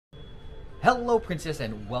Hello, Princess,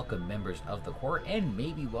 and welcome members of the court, and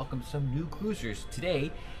maybe welcome some new cruisers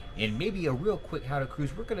today. In maybe a real quick how to cruise,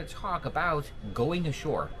 we're going to talk about going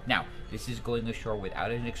ashore. Now, this is going ashore without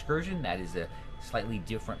an excursion. That is a slightly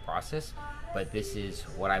different process, but this is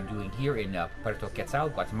what I'm doing here in Puerto Quetzal,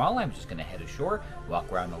 Guatemala. I'm just going to head ashore,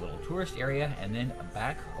 walk around the little tourist area, and then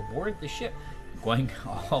back aboard the ship. I'm going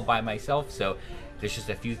all by myself, so there's just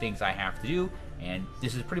a few things I have to do, and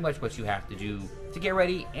this is pretty much what you have to do to get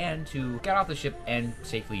ready and to get off the ship and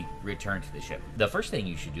safely return to the ship. The first thing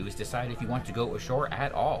you should do is decide if you want to go ashore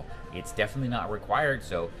at all. It's definitely not required,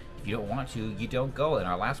 so if you don't want to, you don't go. In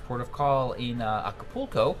our last port of call in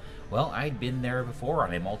Acapulco, well, I'd been there before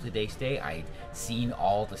on a multi-day stay. I'd seen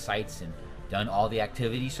all the sights and done all the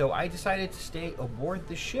activities, so I decided to stay aboard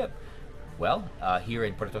the ship. Well, here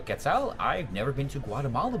in Puerto Quetzal, I've never been to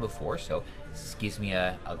Guatemala before, so this gives me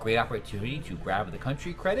a great opportunity to grab the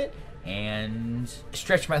country credit and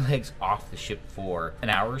stretch my legs off the ship for an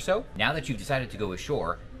hour or so. Now that you've decided to go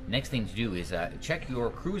ashore, next thing to do is check your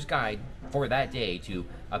cruise guide for that day to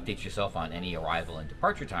update yourself on any arrival and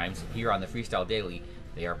departure times. Here on the Freestyle Daily,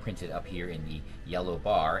 they are printed up here in the yellow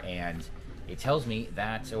bar, and it tells me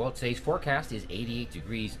that, well, today's forecast is 88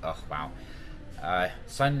 degrees. Oh, wow.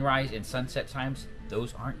 Sunrise and sunset times,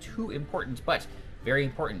 those aren't too important, but very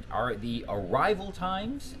important are the arrival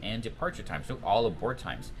times and departure times, so all aboard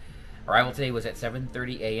times. Arrival today was at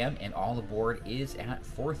 7:30 a.m. and all aboard is at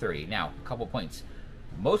 4:30. Now, a couple points.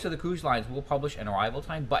 Most of the cruise lines will publish an arrival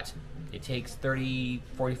time, but it takes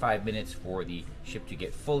 30-45 minutes for the ship to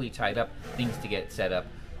get fully tied up, things to get set up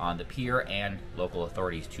on the pier, and local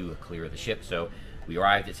authorities to clear the ship. So we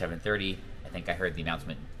arrived at 7:30. I think I heard the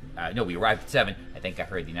announcement. No, we arrived at 7. I think I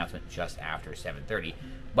heard the announcement just after 7:30.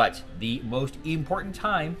 But the most important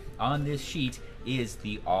time on this sheet is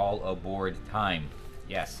the all aboard time.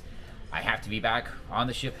 Yes, I have to be back on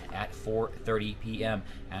the ship at 4:30 p.m.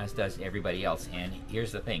 as does everybody else. And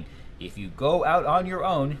here's the thing. If you go out on your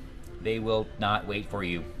own, they will not wait for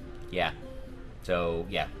you. Yeah. So,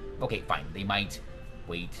 yeah. Okay, fine. They might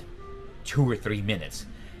wait 2 or 3 minutes.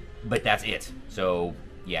 But that's it. So,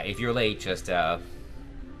 yeah, if you're late, just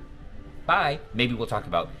bye. Maybe we'll talk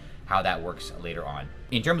about how that works later on.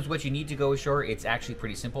 In terms of what you need to go ashore, it's actually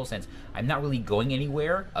pretty simple since I'm not really going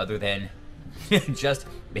anywhere other than just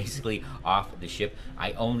basically off the ship.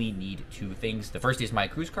 I only need 2 things. The first is my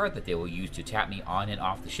cruise card that they will use to tap me on and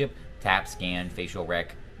off the ship. Tap, scan, facial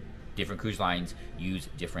rec. Different cruise lines use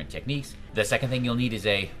different techniques. The second thing you'll need is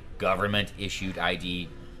a government issued ID,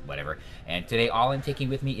 whatever. And today all I'm taking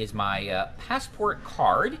with me is my passport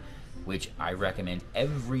card, which I recommend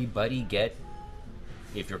everybody get.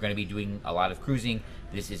 If you're going to be doing a lot of cruising,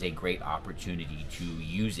 this is a great opportunity to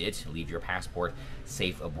use it. Leave your passport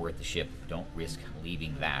safe aboard the ship. Don't risk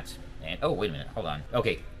leaving that. And, oh, wait a minute, hold on.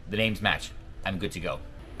 Okay, the names match. I'm good to go.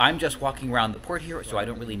 I'm just walking around the port here, so I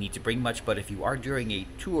don't really need to bring much, but if you are doing a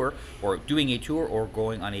tour or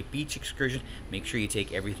going on a beach excursion, make sure you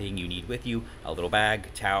take everything you need with you. A little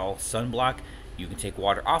bag, towel, sunblock. You can take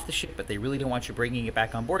water off the ship, but they really don't want you bringing it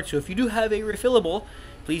back on board. So if you do have a refillable,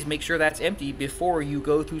 please make sure that's empty before you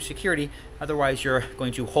go through security. Otherwise, you're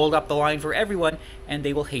going to hold up the line for everyone, and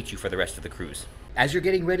they will hate you for the rest of the cruise. As you're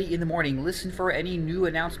getting ready in the morning, listen for any new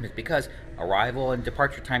announcements because arrival and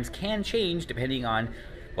departure times can change depending on,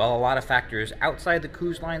 well, a lot of factors outside the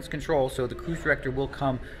cruise line's control. So the cruise director will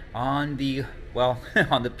come on the, well,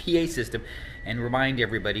 on the PA system and remind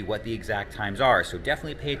everybody what the exact times are. So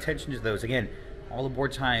definitely pay attention to those. Again, all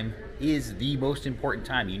aboard time is the most important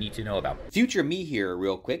time you need to know about. Future me here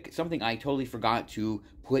real quick, something I totally forgot to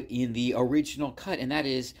put in the original cut, and that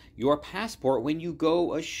is your passport when you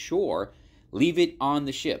go ashore. Leave it on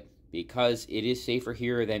the ship because it is safer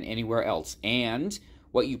here than anywhere else. And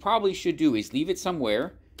what you probably should do is leave it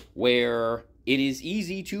somewhere where it is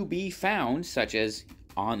easy to be found, such as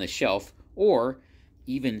on the shelf or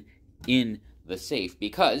even in the safe,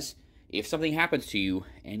 because if something happens to you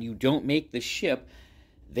and you don't make the ship,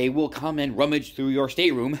 they will come and rummage through your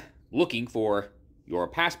stateroom looking for your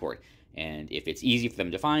passport. And if it's easy for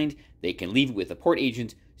them to find, they can leave it with a port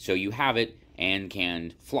agent so you have it and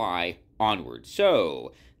can fly onward.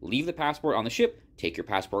 So leave the passport on the ship, take your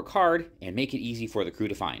passport card, and make it easy for the crew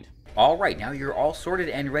to find. All right, now you're all sorted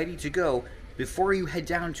and ready to go. Before you head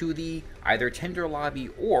down to the either tender lobby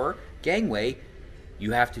or gangway,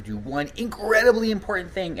 you have to do one incredibly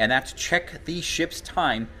important thing, and that's check the ship's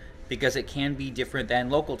time because it can be different than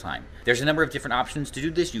local time. There's a number of different options to do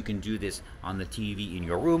this. You can do this on the TV in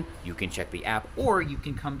your room, you can check the app, or you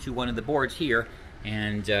can come to one of the boards here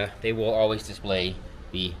and they will always display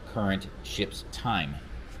the current ship's time.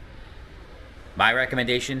 My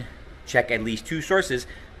recommendation, check at least 2 sources.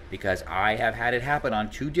 because I have had it happen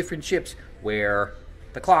on 2 different ships where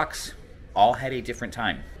the clocks all had a different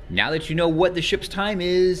time. Now that you know what the ship's time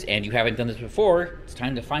is, and you haven't done this before, it's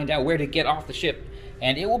time to find out where to get off the ship.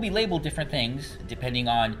 And it will be labeled different things depending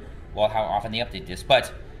on, well, how often they update this.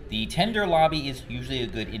 But the tender lobby is usually a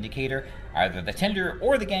good indicator. Either the tender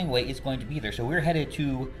or the gangway is going to be there. So we're headed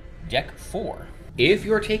to deck 4. If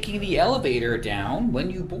you're taking the elevator down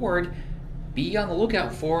when you board, be on the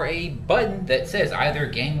lookout for a button that says either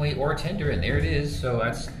gangway or tender, and there it is. So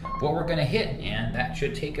that's what we're gonna hit, and that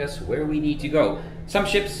should take us where we need to go. Some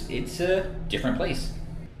ships, it's a different place.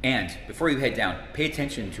 And before you head down, pay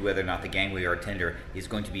attention to whether or not the gangway or tender is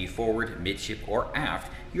going to be forward, midship, or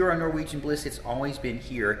aft. You're on Norwegian Bliss, it's always been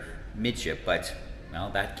here midship, but well,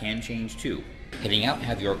 that can change too. Heading out,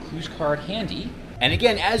 have your cruise card handy. And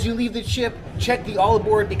again, as you leave the ship, check the all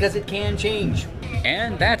aboard because it can change.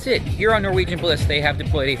 And that's it. Here on Norwegian Bliss, they have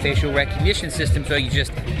deployed a facial recognition system, so you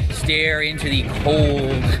just stare into the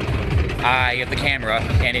cold eye of the camera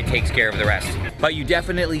and it takes care of the rest. But you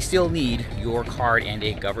definitely still need your card and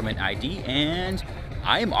a government ID, and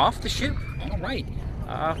I am off the ship. All right,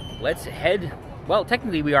 let's head. Well,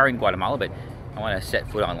 technically we are in Guatemala, but I want to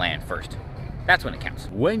set foot on land first. That's when it counts.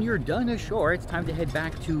 When you're done ashore, it's time to head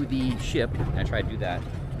back to the ship. I try to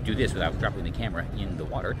do this without dropping the camera in the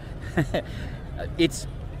water. It's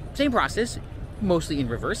same process, mostly in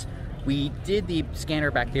reverse. We did the scanner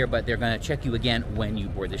back there, but they're gonna check you again when you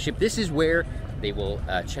board the ship. This is where they will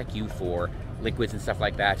check you for liquids and stuff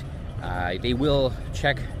like that. They will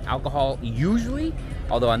check alcohol usually,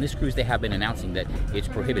 although on this cruise they have been announcing that it's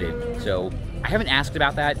prohibited. So I haven't asked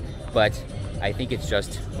about that, but I think it's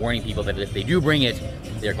just warning people that if they do bring it,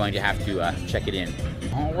 they're going to have to check it in.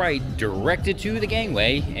 All right, directed to the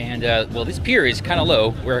gangway, and well, this pier is kind of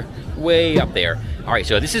low. We're way up there. All right,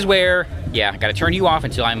 so this is where, yeah, I gotta turn you off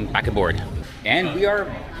until I'm back aboard. And we are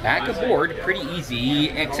back aboard pretty easy,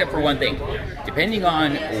 except for one thing. Depending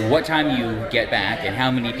on what time you get back and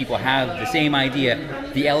how many people have the same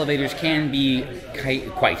idea, the elevators can be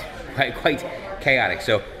quite chaotic.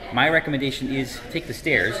 So my recommendation is take the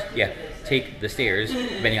stairs. Yeah, take the stairs,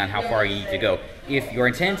 depending on how far you need to go. If your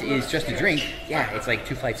intent is just a drink, yeah, it's like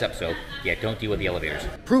 2 flights up, so yeah, don't deal with the elevators.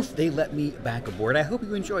 Proof they let me back aboard. I hope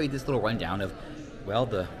you enjoyed this little rundown of, well,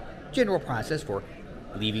 the general process for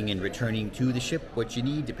leaving and returning to the ship, what you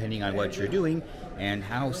need depending on what you're doing, and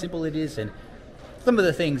how simple it is, and some of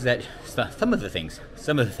the things that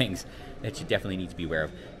you definitely need to be aware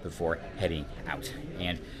of before heading out.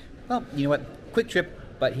 And well, you know what? Quick trip,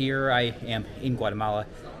 but here I am in Guatemala,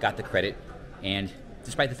 got the credit, and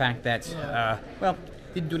despite the fact that, well,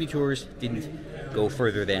 didn't do any tours, didn't go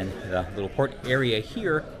further than the little port area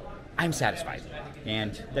here, I'm satisfied.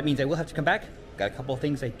 And that means I will have to come back. Got a couple of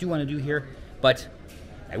things I do want to do here, but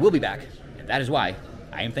I will be back, and that is why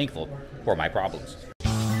I am thankful for my problems.